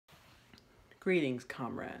Greetings,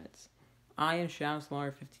 comrades. I am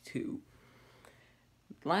Shadowslayer52.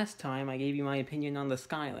 Last time I gave you my opinion on the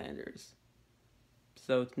Skylanders.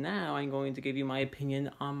 So now I'm going to give you my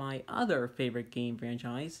opinion on my other favorite game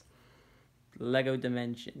franchise, LEGO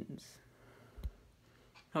Dimensions.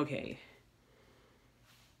 Okay.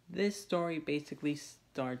 This story basically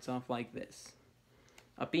starts off like this.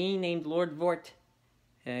 A being named Lord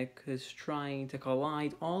Vortek is trying to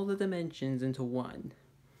collide all the dimensions into one.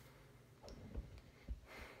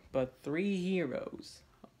 But three heroes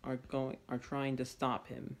are trying to stop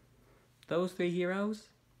him. Those three heroes?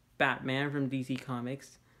 Batman from DC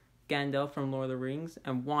Comics, Gandalf from Lord of the Rings,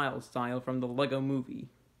 and Wildstyle from the LEGO Movie.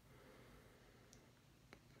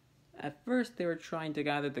 At first they were trying to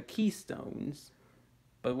gather the Keystones,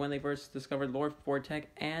 but when they first discovered Lord Vortek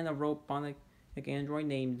and a robotic android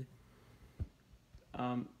named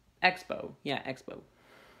Expo,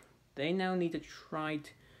 they now need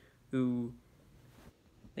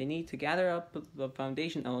to gather up the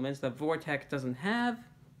foundation elements that Vortek doesn't have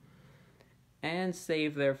and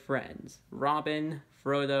save their friends, Robin,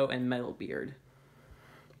 Frodo, and Metalbeard.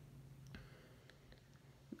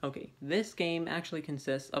 Okay, this game actually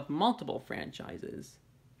consists of multiple franchises.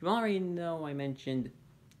 You already know I mentioned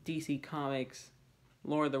DC Comics,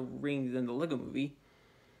 Lord of the Rings, and the LEGO Movie.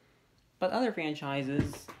 But the other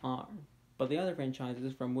franchises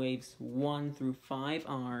from waves 1 through 5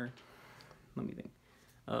 are, let me think,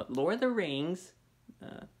 Lord of the Rings,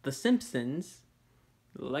 The Simpsons,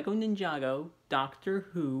 LEGO Ninjago, Doctor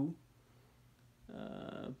Who,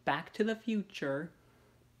 Back to the Future,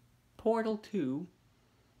 Portal 2,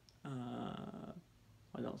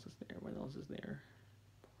 what else is there?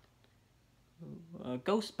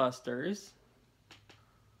 Ghostbusters,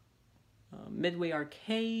 Midway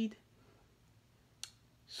Arcade,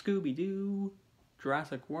 Scooby-Doo,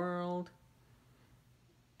 Jurassic World,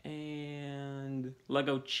 and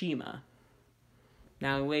LEGO Chima.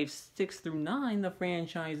 Now in waves 6 through 9, the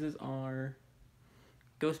franchises are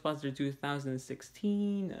Ghostbusters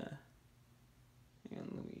 2016,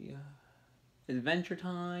 Adventure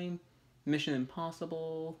Time, Mission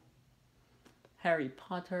Impossible, Harry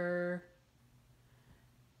Potter,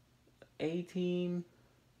 A-Team,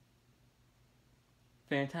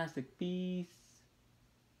 Fantastic Beasts,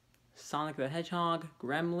 Sonic the Hedgehog,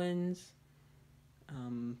 Gremlins,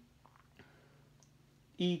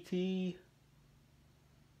 E.T.,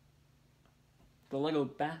 the LEGO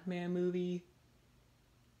Batman movie,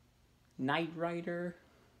 Knight Rider,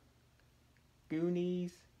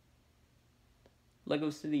 Goonies,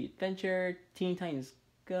 LEGO City Adventure, Teen Titans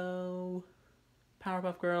Go,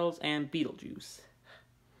 Powerpuff Girls, and Beetlejuice.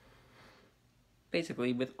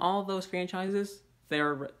 Basically, with all those franchises,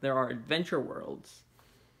 there are adventure worlds.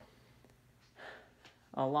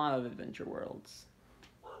 A lot of adventure worlds.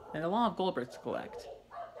 And a lot of gold bricks to collect.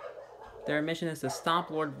 Their mission is to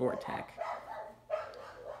stop Lord Vortek.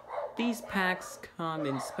 These packs come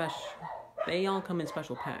in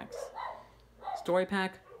special packs. Story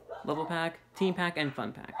pack, level pack, team pack, and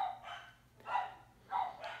fun pack.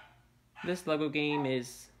 This LEGO game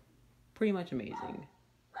is pretty much amazing.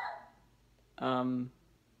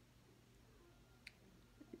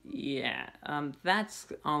 That's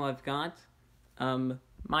all I've got.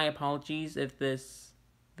 My apologies if this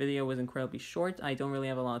video was incredibly short. I don't really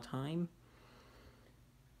have a lot of time.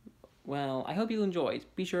 Well, I hope you enjoyed.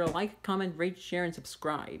 Be sure to like, comment, rate, share, and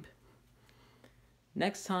subscribe.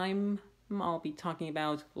 Next time, I'll be talking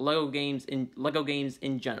about LEGO games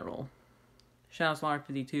in general.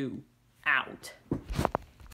 Shadowslayer52, out.